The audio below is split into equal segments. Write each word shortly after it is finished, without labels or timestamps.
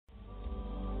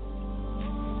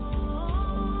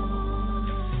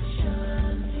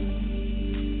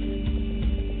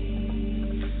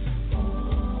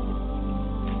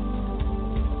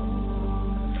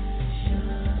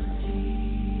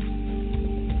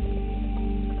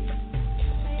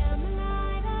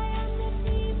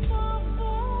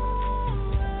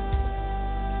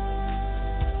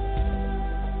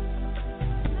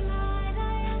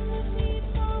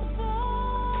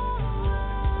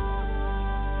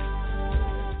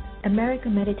America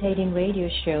Meditating Radio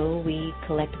Show, we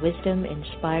collect wisdom,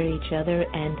 inspire each other,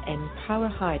 and empower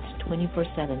hearts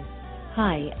 24/7.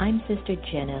 Hi, I'm Sister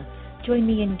Jenna. Join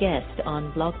me and guest on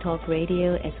Blog Talk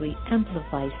Radio as we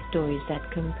amplify stories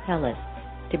that compel us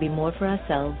to be more for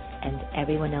ourselves and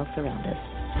everyone else around us.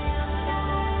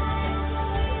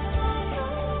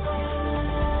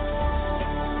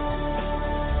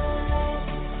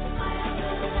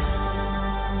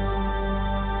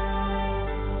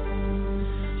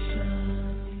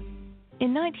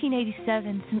 In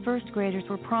 1987, some first graders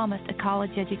were promised a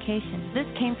college education. This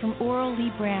came from Oral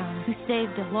Lee Brown, who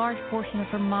saved a large portion of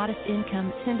her modest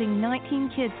income, sending 19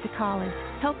 kids to college,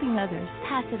 helping others.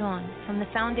 Pass it on from the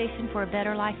Foundation for a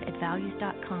Better Life at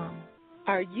Values.com.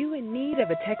 Are you in need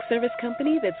of a tech service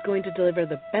company that's going to deliver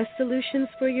the best solutions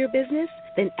for your business?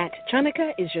 Then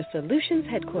Attronica is your solutions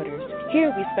headquarters.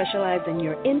 Here we specialize in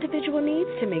your individual needs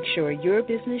to make sure your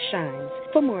business shines.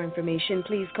 For more information,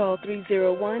 please call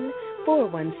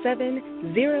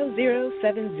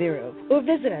 301-417-0070 or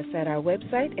visit us at our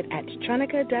website at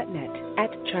attronica.net.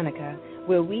 Attronica,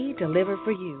 where we deliver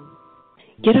for you.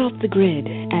 Get off the grid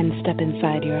and step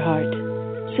inside your heart.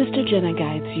 Sister Jenna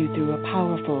guides you through a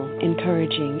powerful,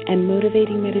 encouraging, and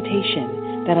motivating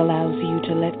meditation that allows you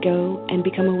to let go and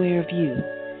become aware of you,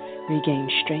 regain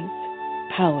strength,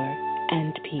 power,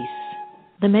 and peace.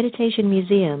 The Meditation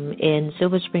Museum in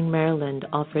Silver Spring, Maryland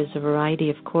offers a variety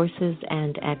of courses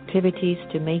and activities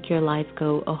to make your life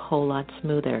go a whole lot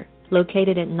smoother.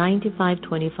 Located at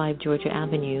 9525 Georgia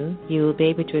Avenue, you will be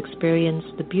able to experience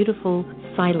the beautiful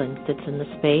silence that's in the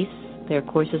space. There are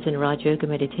courses in Raja Yoga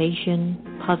meditation,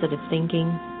 positive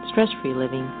thinking, stress-free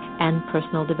living, and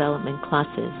personal development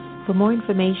classes. For more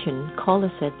information, call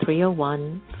us at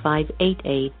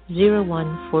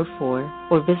 301-588-0144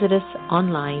 or visit us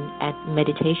online at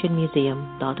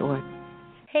meditationmuseum.org.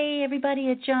 Hey everybody,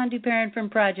 it's John Duperrin from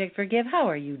Project Forgive. How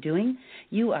are you doing?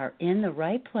 You are in the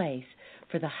right place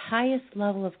for the highest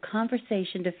level of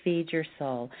conversation to feed your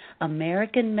soul.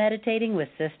 American Meditating with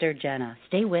Sister Jenna.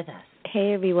 Stay with us.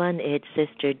 Hey everyone, it's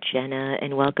Sister Jenna,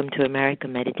 and welcome to America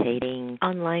Meditating,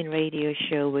 online radio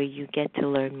show where you get to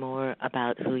learn more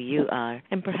about who you are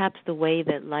and perhaps the way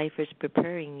that life is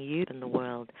preparing you in the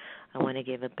world. I want to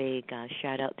give a big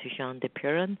shout-out to Jean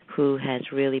Duperrin, who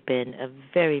has really been a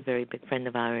very, very big friend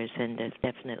of ours and has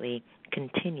definitely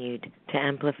continued to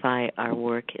amplify our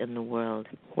work in the world.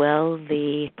 Well,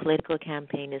 the political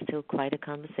campaign is still quite a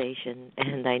conversation,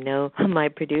 and I know my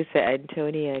producer,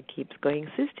 Antonia, keeps going,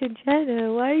 Sister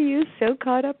Jenna, why are you so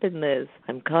caught up in this?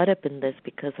 I'm caught up in this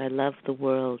because I love the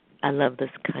world. I love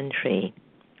this country.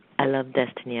 I love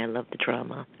destiny. I love the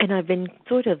drama. And I've been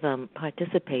sort of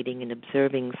participating and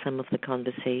observing some of the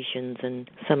conversations and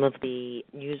some of the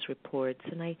news reports,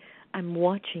 and I'm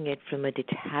watching it from a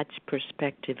detached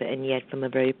perspective and yet from a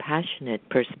very passionate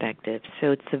perspective.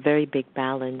 So it's a very big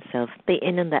balance of the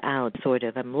in and the out, sort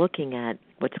of. I'm looking at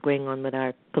what's going on with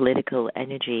our political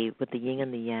energy, with the yin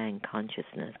and the yang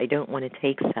consciousness. I don't want to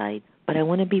take sides, but I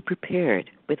want to be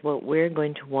prepared with what we're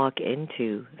going to walk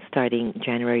into starting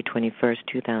January 21st,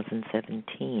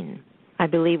 2017. I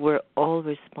believe we're all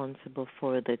responsible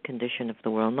for the condition of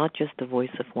the world, not just the voice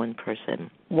of one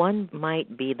person. One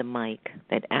might be the mic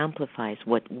that amplifies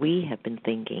what we have been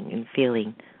thinking and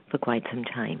feeling for quite some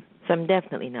time. So I'm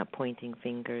definitely not pointing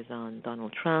fingers on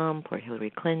Donald Trump or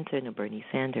Hillary Clinton or Bernie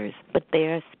Sanders, but they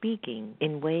are speaking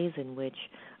in ways in which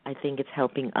I think it's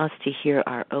helping us to hear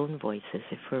our own voices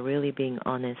if we're really being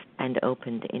honest and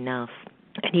open enough.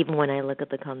 And even when I look at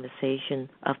the conversation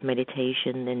of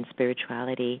meditation and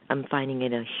spirituality, I'm finding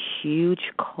it a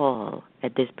huge call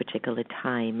at this particular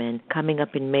time. And coming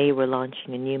up in May, we're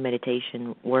launching a new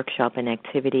meditation workshop and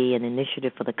activity and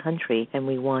initiative for the country, and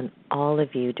we want all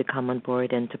of you to come on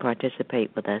board and to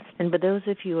participate with us. And for those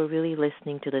of you who are really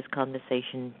listening to this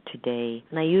conversation today,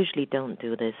 and I usually don't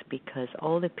do this because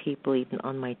all the people, even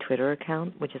on my Twitter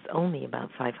account, which is only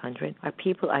about 500, are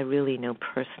people I really know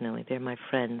personally. They're my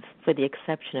friends, for the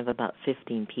exception of about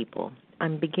 15 people.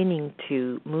 I'm beginning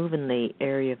to move in the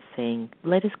area of saying,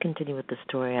 let us continue with the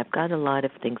story. I've got a lot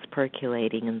of things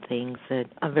percolating and things that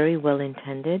are very well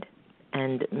intended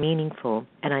and meaningful,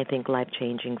 and I think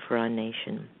life-changing for our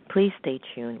nation. Please stay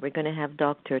tuned. We're going to have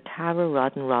Dr.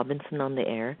 Tara-Rodden-Robinson on the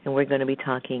air, and we're going to be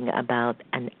talking about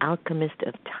an alchemist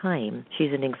of time.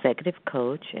 She's an executive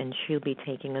coach, and she'll be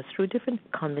taking us through different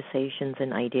conversations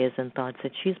and ideas and thoughts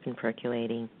that she's been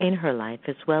percolating in her life,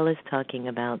 as well as talking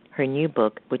about her new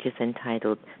book, which is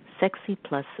entitled Sexy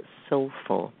Plus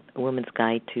Soulful, A Woman's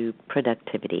Guide to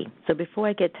Productivity. So before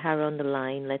I get Tara on the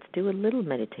line, let's do a little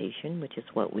meditation, which is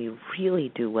what we really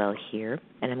do well here.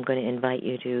 And I'm going to invite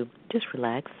you to just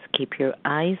relax, keep your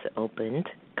eyes opened,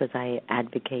 because I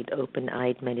advocate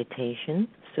open-eyed meditation,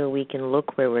 so we can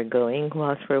look where we're going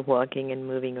whilst we're walking and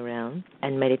moving around.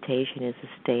 And meditation is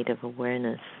a state of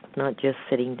awareness, not just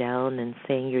sitting down and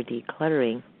saying you're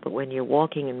decluttering, but when you're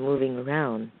walking and moving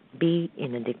around, be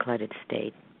in a decluttered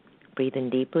state. Breathe in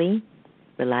deeply,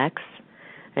 relax,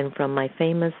 and from my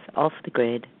famous Off the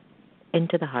Grid,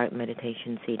 Into the Heart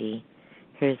meditation CD,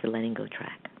 here's the Letting Go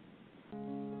track.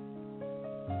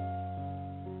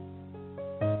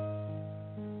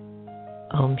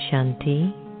 Om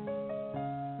Shanti.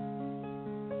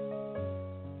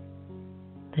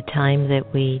 The time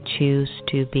that we choose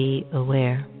to be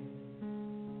aware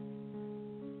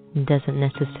doesn't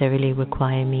necessarily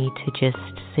require me to just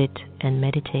sit and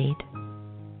meditate.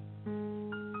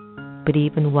 But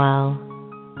even while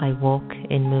I walk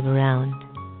and move around,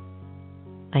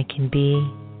 I can be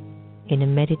in a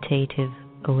meditative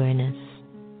awareness,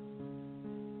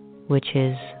 which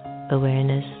is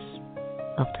awareness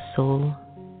of the soul,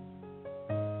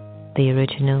 the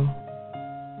original,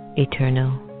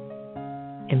 eternal,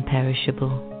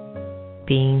 imperishable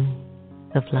being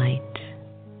of light.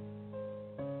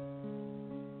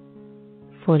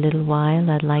 For a little while,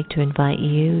 I'd like to invite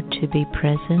you to be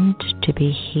present, to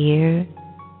be here,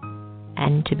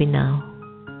 and to be now.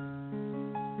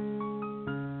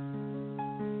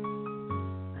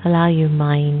 Allow your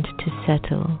mind to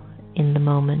settle in the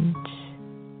moment,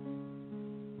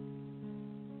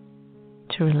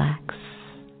 to relax.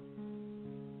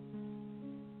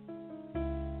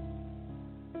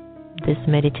 This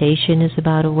meditation is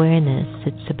about awareness.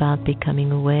 It's about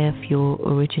becoming aware of your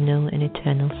original and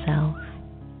eternal self.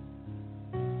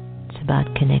 It's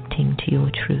about connecting to your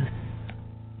truth.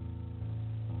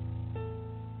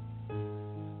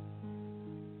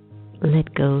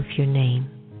 Let go of your name.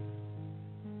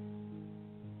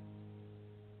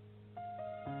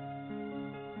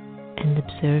 And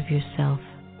observe yourself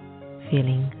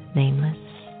feeling nameless.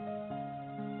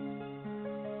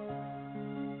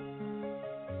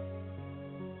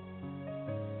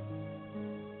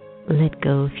 Let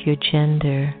go of your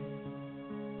gender,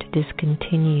 to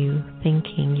discontinue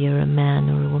thinking you're a man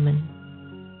or a woman.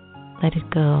 Let it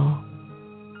go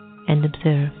and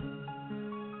observe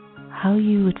how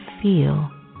you would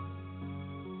feel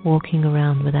walking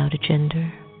around without a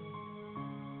gender.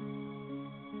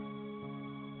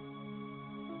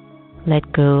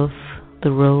 Let go of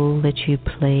the role that you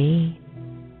play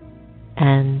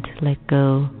and let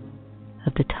go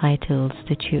of the titles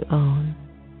that you own.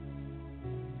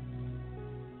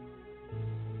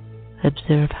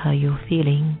 Observe how you're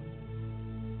feeling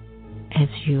as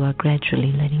you are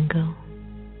gradually letting go.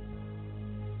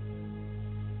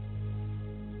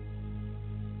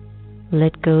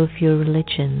 Let go of your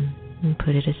religion and put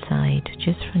it aside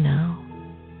just for now.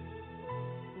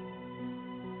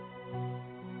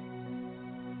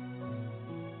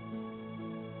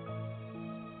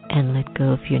 And let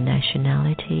go of your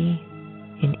nationality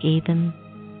and even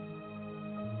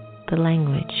the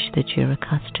language that you're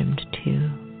accustomed to.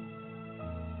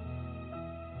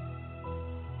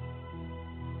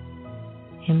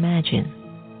 Imagine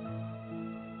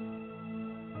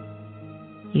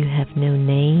you have no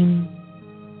name,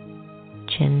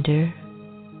 gender,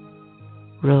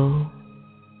 role,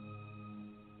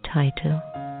 title,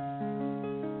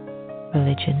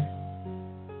 religion,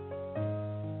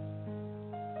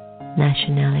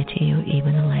 nationality, or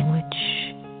even a language.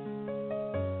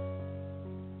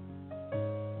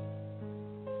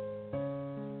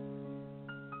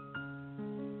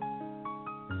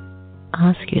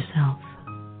 Ask yourself,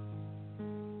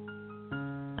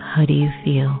 how do you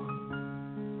feel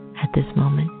at this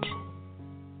moment?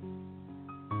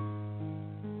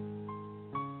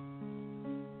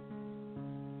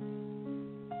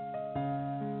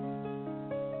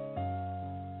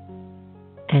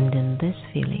 And in this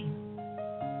feeling,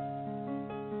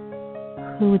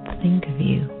 who would think of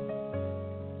you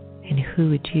and who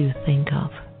would you think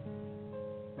of?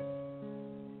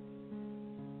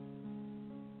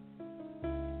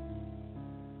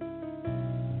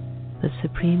 The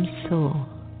Supreme Soul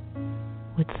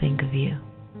would think of you,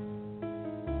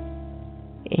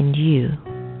 and you,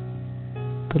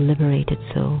 the liberated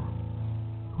soul,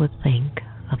 would think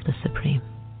of the Supreme.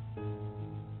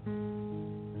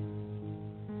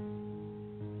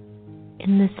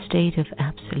 In this state of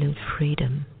absolute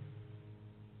freedom,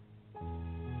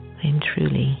 I am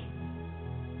truly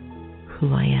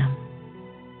who I am.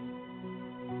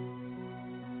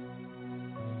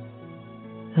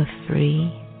 A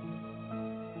free,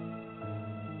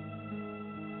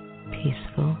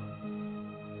 peaceful,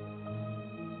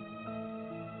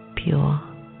 pure,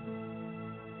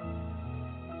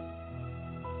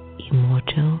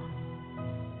 immortal,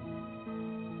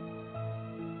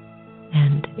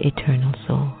 eternal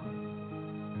soul.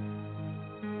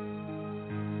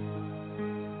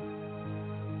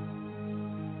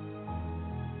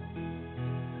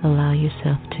 Allow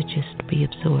yourself to just be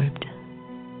absorbed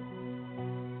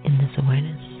in this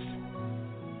awareness.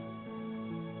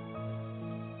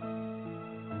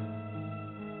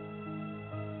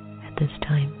 At this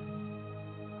time.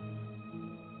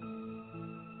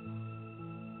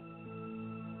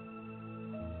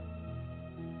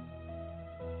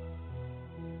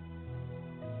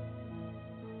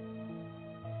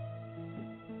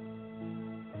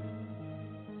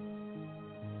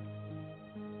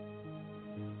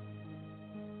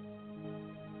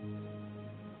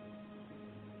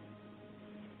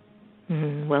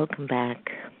 Welcome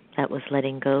back. That was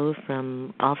Letting Go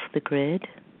from Off the Grid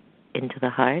into the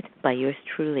Heart by yours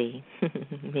truly,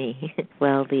 me.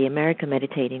 Well, the America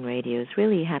Meditating Radio is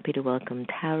really happy to welcome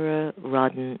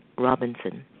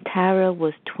tara-rodden-robinson. Tara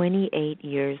was 28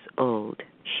 years old.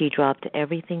 She dropped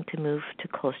everything to move to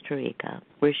Costa Rica,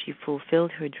 where she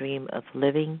fulfilled her dream of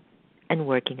living and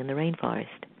working in the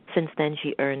rainforest. Since then,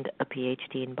 she earned a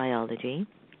Ph.D. in biology,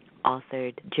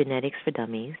 authored Genetics for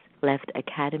Dummies, left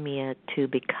academia to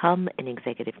become an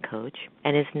executive coach,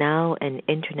 and is now an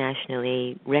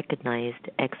internationally recognized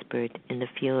expert in the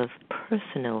field of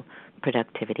personal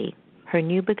productivity. Her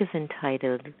new book is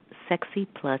entitled Sexy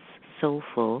Plus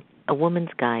Soulful, A Woman's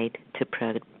Guide to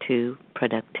Productivity,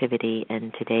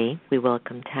 and today we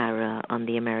welcome Tara on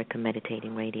the American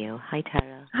Meditating Radio. Hi,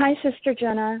 Tara. Hi, Sister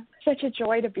Jenna. Such a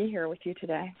joy to be here with you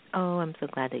today. Oh, I'm so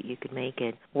glad that you could make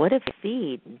it. What a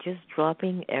feat, just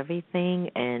dropping everything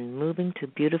and moving to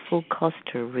beautiful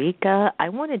Costa Rica. I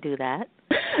want to do that.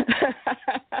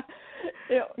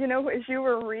 You know, as you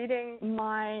were reading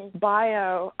my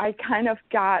bio, I kind of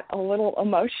got a little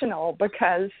emotional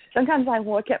because sometimes I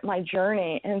look at my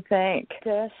journey and think,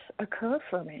 did this occur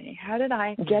for me? How did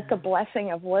I get the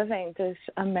blessing of living this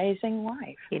amazing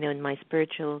life? You know, in my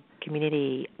spiritual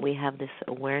community, we have this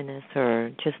awareness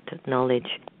or just knowledge,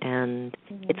 and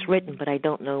it's written, but I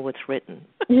don't know what's written.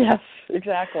 Yes,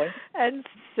 exactly. And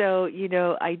so, you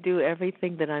know, I do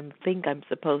everything that I think I'm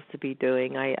supposed to be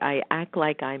doing. I act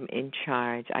like I'm in charge.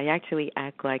 I actually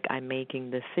act like I'm making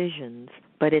decisions,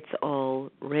 but it's all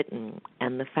written.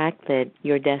 And the fact that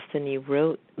your destiny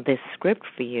wrote this script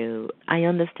for you, I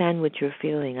understand what you're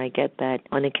feeling. I get that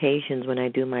on occasions when I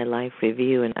do my life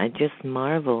review, and I just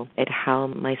marvel at how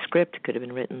my script could have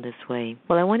been written this way.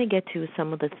 Well, I want to get to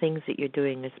some of the things that you're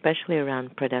doing, especially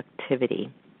around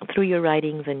productivity. Through your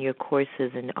writings and your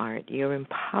courses in art, you're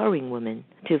empowering women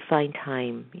to find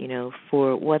time, you know,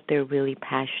 for what they're really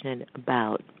passionate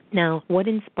about. Now, what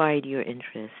inspired your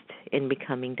interest in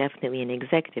becoming definitely an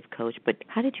executive coach, but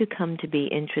how did you come to be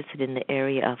interested in the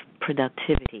area of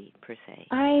productivity, per se?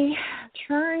 I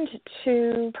turned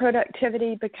to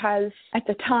productivity because at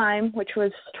the time, which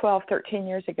was 12, 13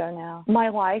 years ago now, my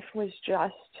life was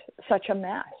just such a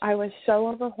mess. I was so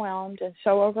overwhelmed and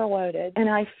so overloaded, and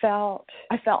I felt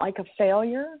like a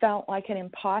failure, felt like an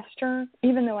imposter,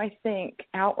 even though I think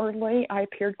outwardly I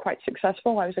appeared quite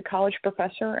successful. I was a college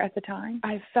professor at the time.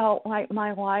 I felt like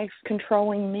my life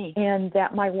controlling me and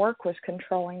that my work was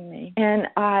controlling me, and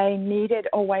I needed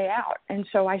a way out. And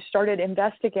so I started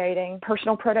investigating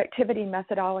personal productivity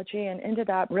methodology and ended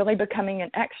up really becoming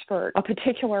an expert, a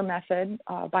particular method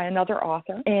by another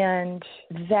author. And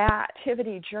that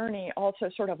activity journey also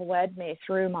sort of led me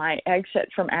through my exit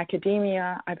from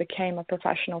academia. I became a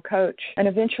professional coach and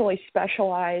eventually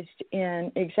specialized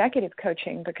in executive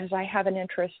coaching because I have an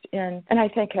interest in, and I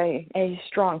think a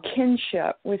strong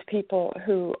kinship with people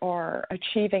who are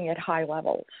achieving at high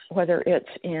levels, whether it's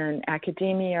in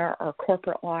academia or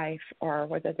corporate life or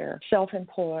whether they're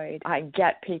self-employed. I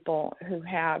get people who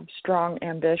have strong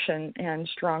ambition and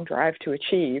strong drive to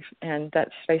achieve, and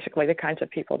that's basically the kinds of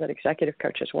people that executive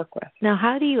coaches work with. Now,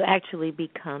 how do you actually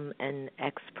become an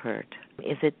expert?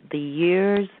 Is it the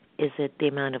years? Is it the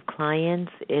amount of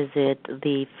clients? Is it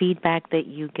the feedback that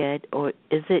you get? Or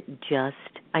is it just,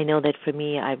 I know that for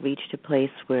me, I've reached a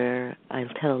place where I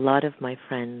tell a lot of my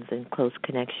friends and close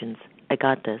connections, I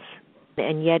got this.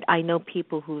 And yet I know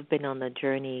people who've been on the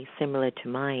journey similar to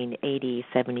mine, 80,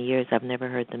 70 years. I've never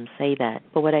heard them say that.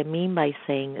 But what I mean by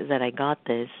saying is that I got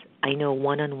this, I know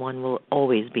one-on-one will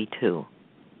always be two.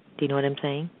 Do you know what I'm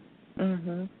saying?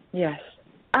 Mm-hmm. Yes.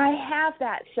 I have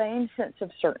that same sense of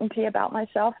certainty about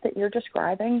myself that you're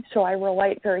describing, so I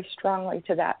relate very strongly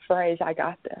to that phrase, I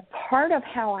got this. Part of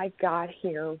how I got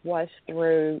here was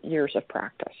through years of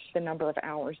practice, the number of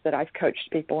hours that I've coached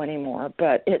people anymore,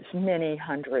 but it's many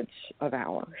hundreds of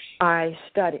hours. I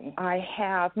study.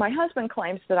 My husband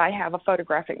claims that I have a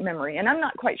photographic memory, and I'm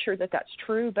not quite sure that that's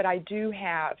true, but I do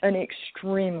have an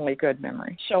extremely good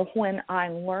memory. So when I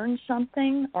learn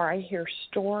something or I hear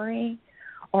story,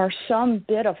 or some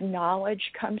bit of knowledge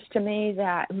comes to me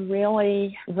that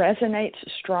really resonates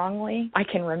strongly, I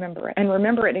can remember it, and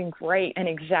remember it in great and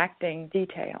exacting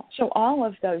detail. So all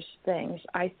of those things,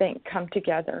 I think, come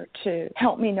together to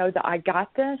help me know that I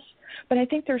got this. But I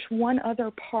think there's one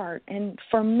other part, and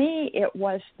for me, it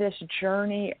was this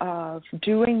journey of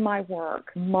doing my work,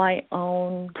 my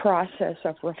own process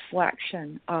of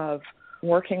reflection, of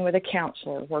working with a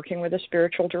counselor, working with a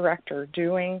spiritual director,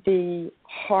 doing the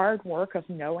hard work of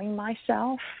knowing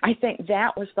myself. I think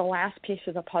that was the last piece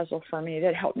of the puzzle for me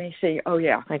that helped me see, oh,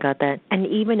 yeah. I got that. And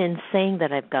even in saying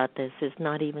that I've got this is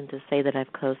not even to say that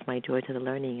I've closed my door to the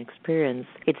learning experience.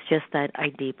 It's just that I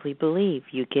deeply believe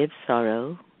you give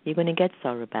sorrow, you're going to get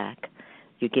sorrow back.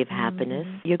 You give happiness,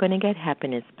 you're going to get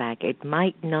happiness back. It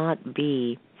might not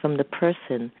be from the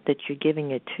person that you're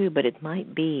giving it to, but it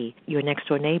might be your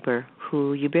next-door neighbor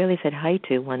who you barely said hi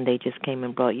to one day just came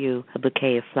and brought you a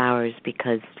bouquet of flowers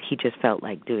because he just felt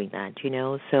like doing that, you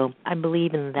know? So I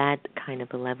believe in that kind of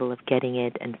a level of getting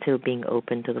it and still being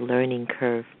open to the learning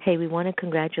curve. Hey, we want to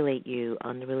congratulate you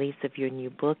on the release of your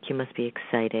new book. You must be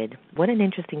excited. What an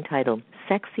interesting title,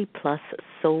 Sexy Plus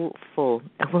Soulful,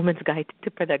 A Woman's Guide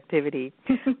to Productivity.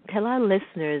 Tell our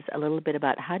listeners a little bit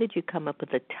about how did you come up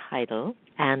with the title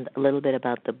and a little bit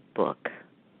about the book.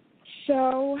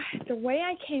 So the way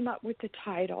I came up with the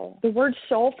title, the word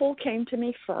soulful came to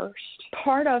me first.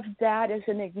 Part of that is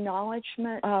an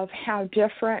acknowledgement of how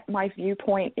different my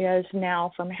viewpoint is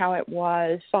now from how it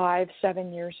was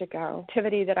 5-7 years ago.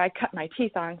 Activity that I cut my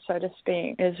teeth on, so to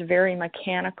speak, is very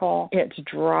mechanical. It's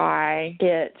dry.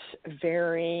 It's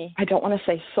very, I don't want to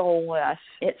say soulless.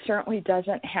 It certainly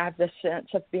doesn't have the sense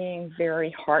of being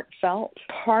very heartfelt.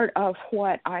 Part of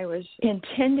what I was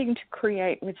intending to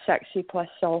create with Sexy Plus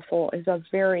Soulful is a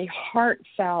very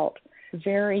heartfelt,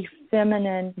 very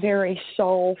feminine, very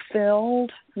soul-filled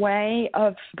way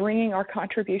of bringing our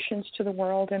contributions to the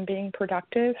world and being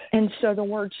productive. And so the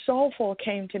word soulful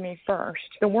came to me first.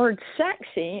 The word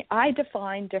sexy, I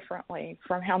define differently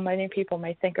from how many people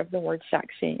may think of the word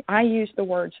sexy. I use the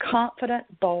words confident,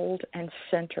 bold, and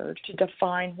centered to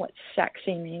define what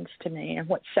sexy means to me and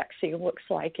what sexy looks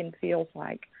like and feels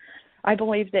like. I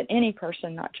believe that any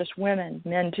person, not just women,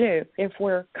 men too, if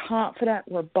we're confident,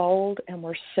 we're bold, and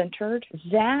we're centered,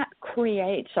 that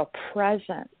creates a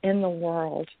presence in the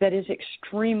world that is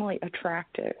extremely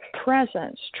attractive.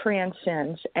 Presence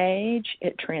transcends age,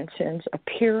 it transcends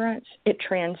appearance, it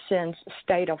transcends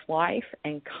state of life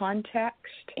and context.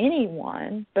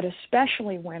 Anyone, but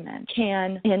especially women,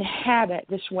 can inhabit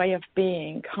this way of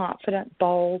being confident,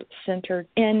 bold, centered.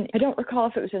 And I don't recall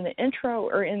if it was in the intro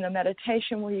or in the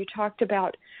meditation where you talked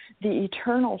about the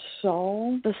eternal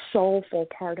soul. The soulful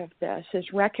part of this is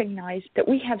recognize that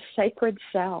we have sacred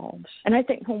selves. And I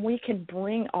think when we can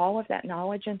bring all of that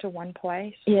knowledge into one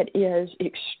place, it is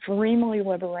extremely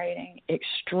liberating,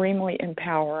 extremely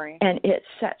empowering, and it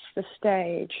sets the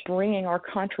stage, bringing our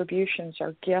contributions,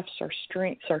 our gifts, our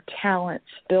strengths, our talents,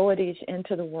 abilities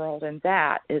into the world, and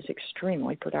that is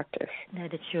extremely productive.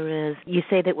 That it sure is. You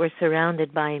say that we're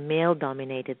surrounded by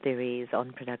male-dominated theories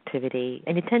on productivity,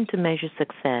 and you tend to measure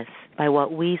success by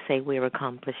what we say we're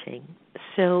accomplishing.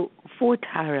 So for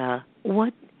Tara,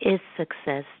 what is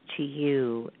success to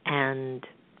you, and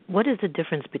what is the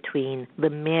difference between the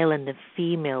male and the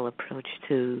female approach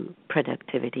to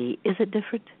productivity? Is it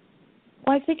different?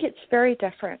 Well, I think it's very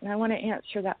different, and I want to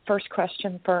answer that first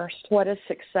question first. What does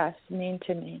success mean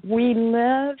to me? We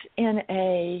live in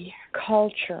a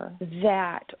culture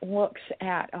that looks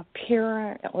at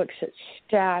appearance, it looks at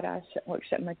status, it looks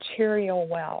at material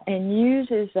wealth, and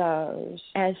uses those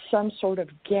as some sort of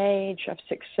gauge of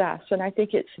success. And I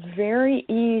think it's very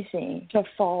easy to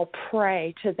fall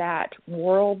prey to that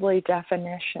worldly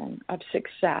definition of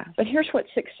success. But here's what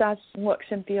success looks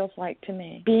and feels like to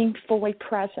me. Being fully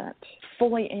present,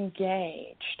 fully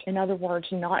engaged. In other words,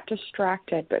 not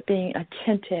distracted, but being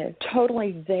attentive,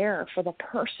 totally there for the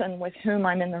person with whom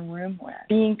I'm in the room with.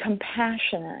 Being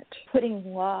compassionate, putting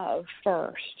love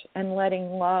first and letting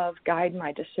love guide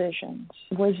my decisions.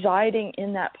 Residing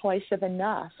in that place of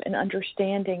enough and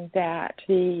understanding that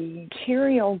the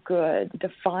material goods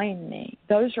define me.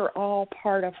 Those are all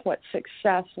part of what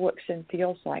success looks and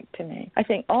feels like to me. I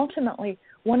think ultimately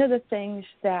one of the things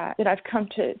that I've come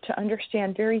to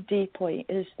understand very deeply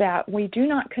is that we do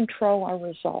not control our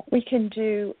result. We can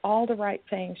do all the right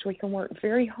things. We can work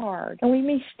very hard, and we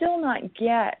may still not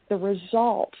get the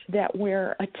result that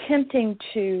we're attempting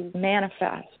to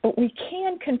manifest, but we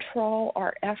can control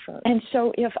our effort. And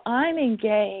so if I'm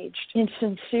engaged in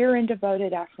sincere and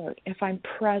devoted effort, if I'm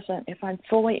present, if I'm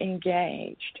fully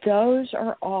engaged, those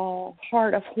are all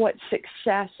part of what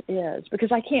success is,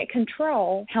 because I can't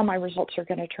control how my results are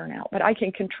going to turn out, but I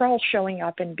can control showing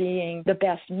up and being the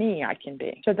best me I can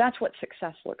be. So that's what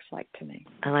success looks like to me.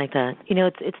 I like that. You know,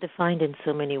 it's defined in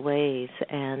so many ways,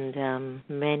 and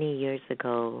many years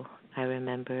ago, I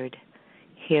remembered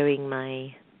hearing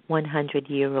my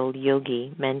 100-year-old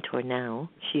yogi mentor now.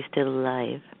 She's still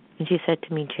alive. And she said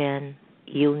to me, Jen,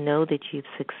 you'll know that you've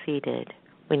succeeded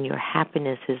when your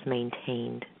happiness is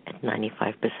maintained at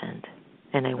 95%.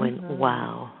 And I went,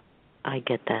 wow, I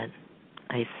get that.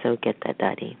 I so get that,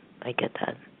 Daddy. I get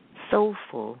that.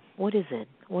 Soulful. What is it?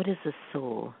 What is the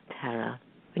soul, Tara?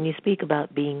 When you speak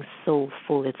about being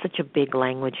soulful, it's such a big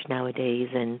language nowadays,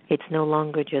 and it's no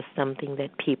longer just something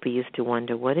that people used to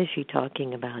wonder, what is she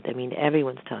talking about? I mean,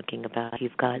 everyone's talking about.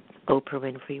 You've got Oprah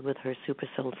Winfrey with her Super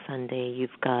Soul Sunday. You've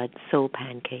got Soul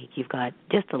Pancake. You've got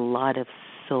just a lot of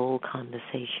soul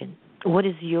conversation. What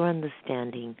is your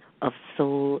understanding of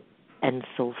soul and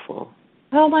soulful?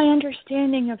 Well, my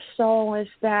understanding of soul is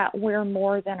that we're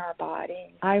more than our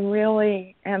body. I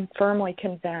really am firmly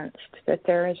convinced that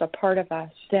there is a part of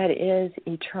us that is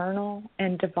eternal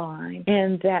and divine,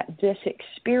 and that this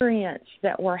experience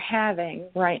that we're having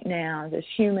right now, this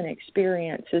human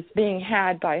experience, is being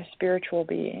had by a spiritual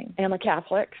being. I'm a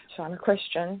Catholic, so I'm a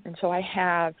Christian, and so I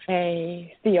have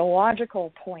a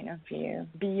theological point of view.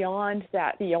 Beyond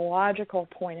that theological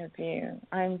point of view,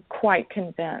 I'm quite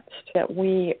convinced that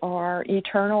we are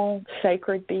eternal,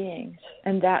 sacred beings,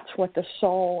 and that's what the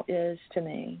soul is to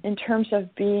me. In terms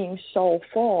of being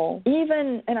soulful,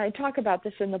 even, and I talk about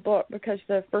this in the book because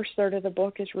the first third of the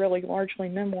book is really largely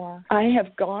memoir, I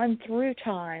have gone through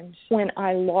times when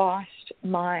I lost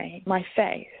my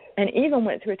faith. And even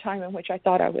went through a time in which I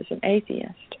thought I was an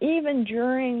atheist. Even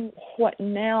during what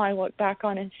now I look back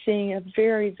on and seeing a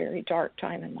very, very dark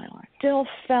time in my life, still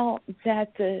felt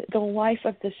that the life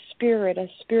of the spirit, a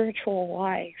spiritual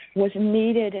life, was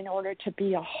needed in order to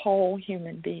be a whole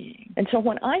human being. And so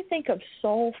when I think of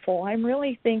soulful, I'm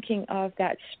really thinking of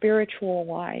that spiritual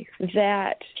life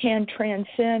that can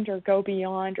transcend or go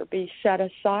beyond or be set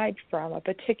aside from a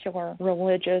particular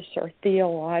religious or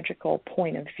theological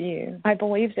point of view. I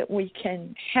believe that we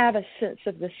can have a sense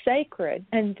of the sacred,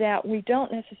 and that we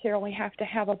don't necessarily have to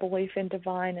have a belief in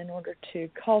divine in order to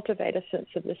cultivate a sense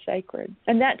of the sacred.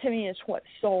 And that to me is what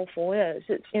soulful is.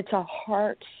 It's a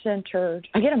heart-centered,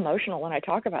 I get emotional when I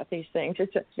talk about these things.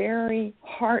 It's a very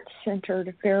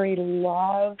heart-centered, very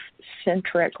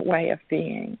love-centric way of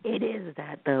being. It is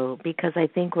that, though, because I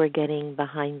think we're getting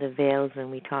behind the veils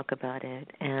when we talk about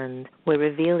it, and we're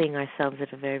revealing ourselves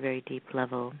at a very, very deep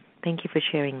level. Thank you for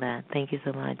sharing that. Thank you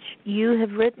so much. You have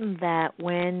written that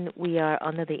when we are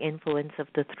under the influence of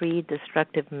the 3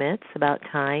 destructive myths about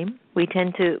time, we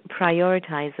tend to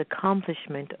prioritize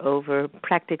accomplishment over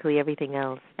practically everything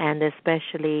else, and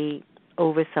especially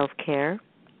over self-care,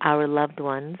 our loved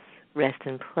ones, rest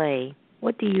and play.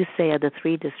 What do you say are the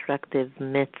 3 destructive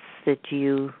myths that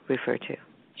you refer to?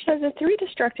 So the 3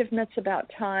 destructive myths about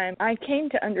time, I came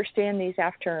to understand these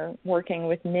after working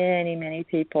with many, many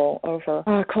people over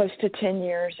close to 10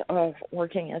 years of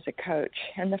working as a coach.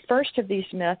 And the first of these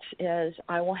myths is,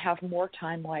 I will have more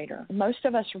time later. Most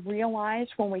of us realize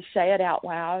when we say it out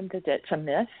loud that it's a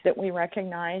myth, that we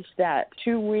recognize that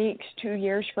 2 weeks, 2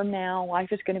 years from now, life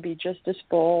is going to be just as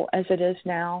full as it is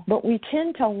now. But we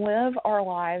tend to live our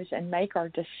lives and make our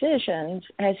decisions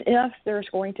as if there's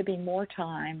going to be more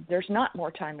time. There's not more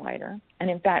time later. And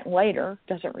in fact, later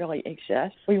doesn't really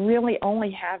exist. We really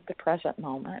only have the present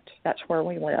moment. That's where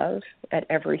we live at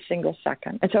every single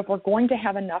second. And so if we're going to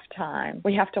have enough time,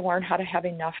 we have to learn how to have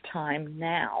enough time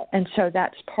now. And so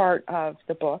that's part of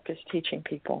the book, is teaching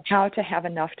people how to have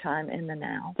enough time in the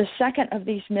now. The second of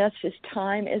these myths is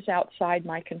time is outside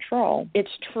my control. It's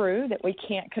true that we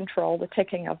can't control the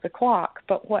ticking of the clock,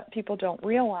 but what people don't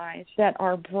realize that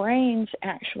our brains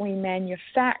actually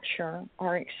manufacture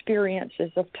our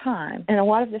experiences of time. And a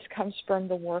lot of this comes from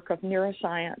the work of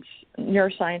neuroscientist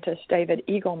David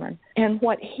Eagleman. And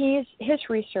what his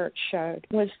research showed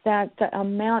was that the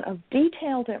amount of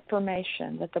detailed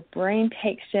information that the brain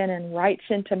takes in and writes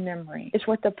into memory is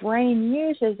what the brain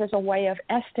uses as a way of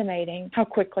estimating how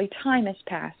quickly time is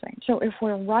passing. So if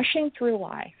we're rushing through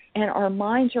life, and our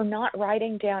minds are not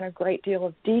writing down a great deal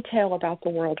of detail about the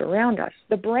world around us,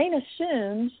 the brain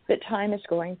assumes that time is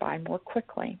going by more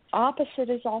quickly. Opposite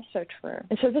is also true.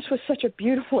 And so this was such a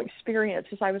beautiful experience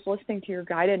as I was listening to your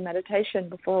guided meditation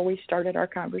before we started our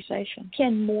conversation.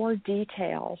 Again, more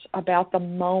details about the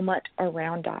moment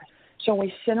around us. So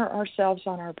we center ourselves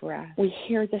on our breath. We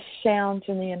hear the sounds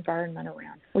in the environment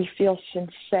around. We feel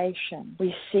sensation.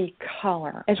 We see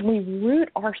color. As we root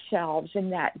ourselves in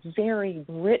that very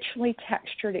richly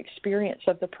textured experience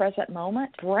of the present moment,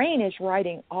 brain is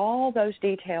writing all those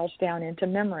details down into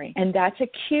memory. And that's a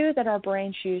cue that our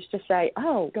brains use to say,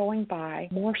 oh, going by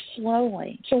more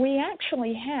slowly. So we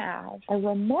actually have a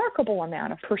remarkable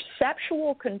amount of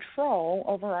perceptual control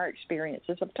over our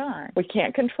experiences of time. We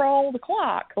can't control the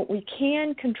clock, but we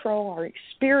can control our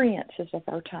experiences of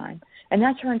our time. And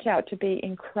that turns out to be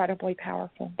incredibly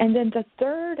powerful. And then the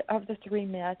third of the three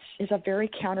myths is a very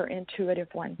counterintuitive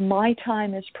one. My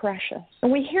time is precious. And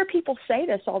we hear people say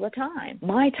this all the time.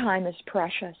 My time is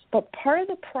precious. But part of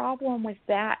the problem with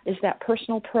that is that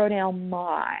personal pronoun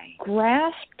my.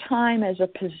 Grasp time as a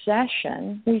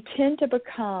possession, we tend to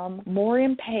become more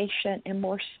impatient and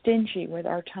more stingy with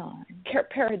our time.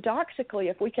 Paradoxically,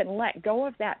 if we can let go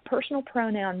of that personal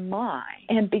pronoun my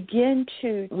and begin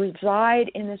to reside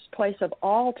in this place of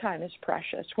all time is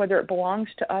precious, whether it belongs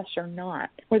to us or not,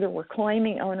 whether we're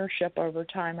claiming ownership over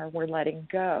time or we're letting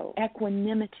go.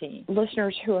 Equanimity.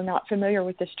 Listeners who are not familiar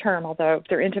with this term, although if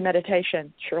they're into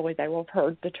meditation, surely they will have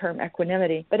heard the term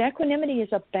equanimity. But equanimity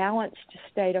is a balanced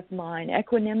state of mind.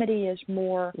 Equanimity is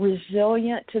more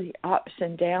resilient to the ups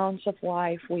and downs of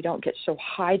life. We don't get so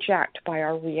hijacked by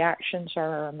our reactions or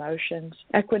our emotions.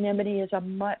 Equanimity is a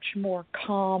much more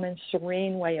calm and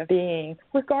serene way of being,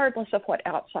 regardless of what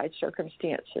outside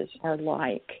circumstances are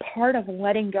like. Part of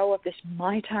letting go of this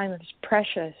my time is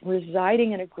precious,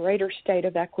 residing in a greater state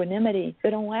of equanimity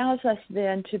that allows us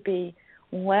then to be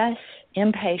less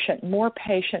impatient, more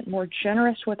patient, more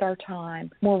generous with our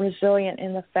time, more resilient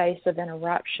in the face of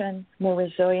interruption, more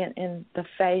resilient in the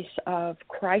face of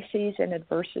crises and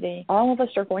adversity. All of us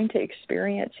are going to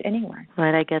experience anyway.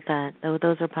 Right, I get that.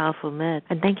 Those are powerful myths.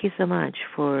 And thank you so much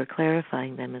for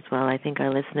clarifying them as well. I think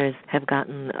our listeners have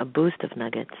gotten a boost of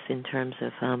nuggets in terms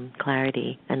of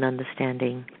clarity and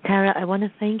understanding. Tara, I want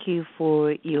to thank you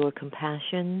for your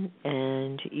compassion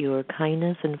and your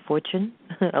kindness and fortune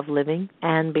of living.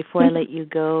 And before I let you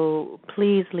go,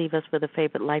 please leave us with a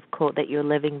favorite life quote that you're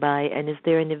living by. And is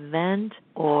there an event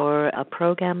or a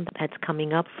program that's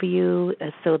coming up for you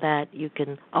so that you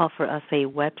can offer us a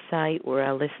website where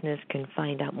our listeners can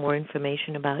find out more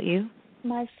information about you?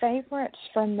 My favorite's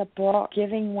from the book,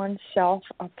 Giving Oneself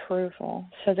Approval.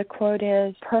 So the quote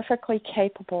is, perfectly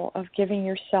capable of giving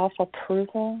yourself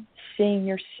approval, seeing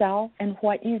yourself and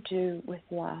what you do with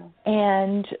love.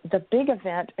 And the big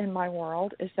event in my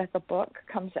world is that the book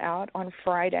comes out on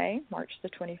Friday, March the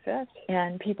 25th,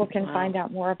 and people can find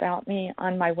out more about me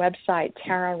on my website,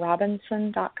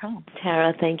 tara-rodden-robinson.com.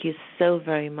 Tara, thank you so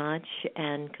very much,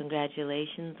 and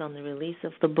congratulations on the release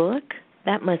of the book.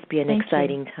 That must be an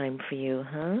exciting time for you,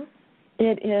 huh?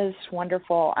 It is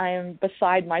wonderful. I am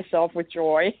beside myself with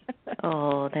joy.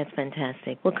 Oh, that's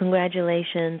fantastic. Well,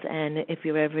 congratulations, and if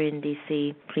you're ever in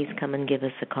D.C., please come and give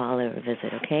us a call or a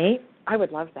visit, okay? I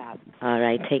would love that. All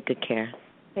right, take good care.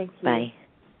 Thank you. Bye.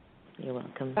 You're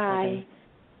welcome. Bye.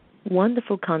 Bye-bye.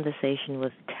 Wonderful conversation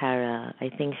with Tara. I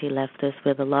think she left us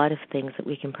with a lot of things that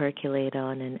we can percolate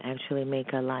on and actually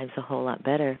make our lives a whole lot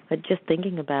better. But just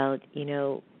thinking about,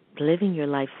 living your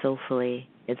life soulfully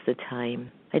is the time.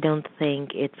 I don't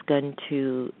think it's going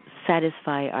to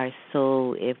satisfy our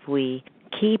soul if we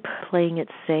keep playing it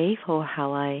safe, or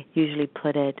how I usually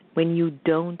put it, when you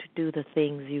don't do the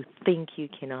things you think you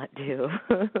cannot do.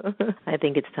 I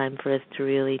think it's time for us to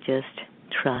really just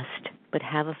trust, but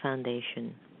have a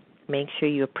foundation. Make sure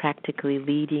you're practically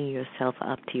leading yourself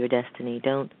up to your destiny.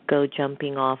 Don't go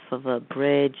jumping off of a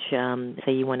bridge,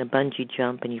 say you want to bungee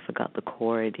jump and you forgot the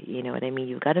cord. You know what I mean?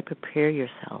 You've got to prepare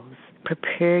yourselves.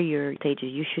 Prepare your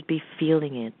stages. You should be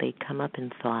feeling it. They come up in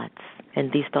thoughts, and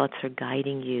these thoughts are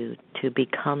guiding you to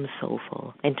become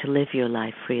soulful and to live your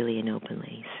life freely and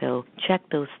openly. So check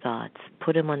those thoughts.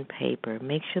 Put them on paper.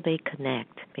 Make sure they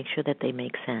connect. Make sure that they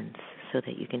make sense, so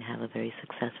that you can have a very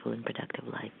successful and productive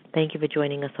life. Thank you for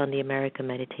joining us on the America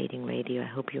Meditating Radio. I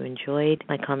hope you enjoyed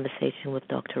my conversation with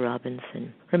Dr.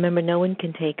 Robinson. Remember, no one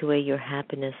can take away your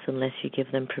happiness unless you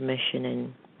give them permission,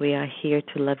 and we are here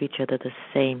to love each other the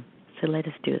same. So let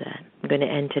us do that. I'm going to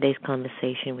end today's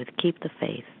conversation with Keep the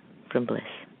Faith from Bliss.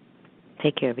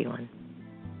 Take care, everyone.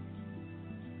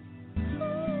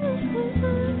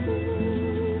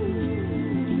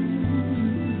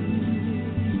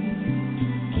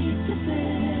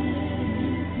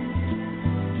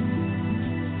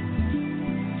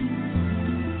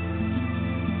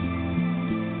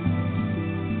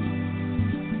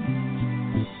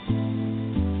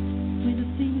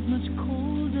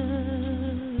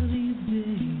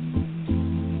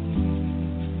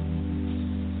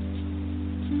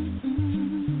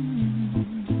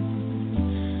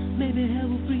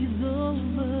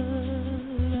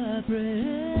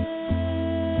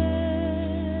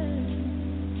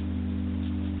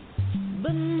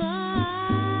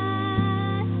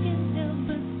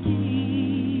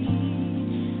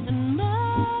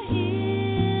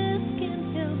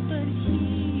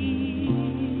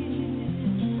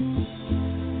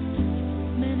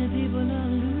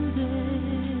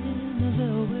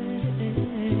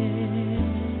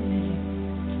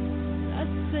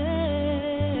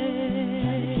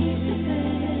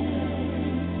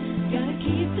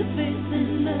 the faith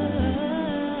in love.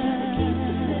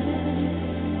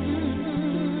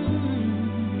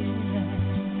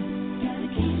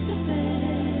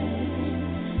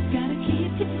 Gotta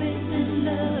keep the faith in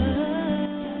love.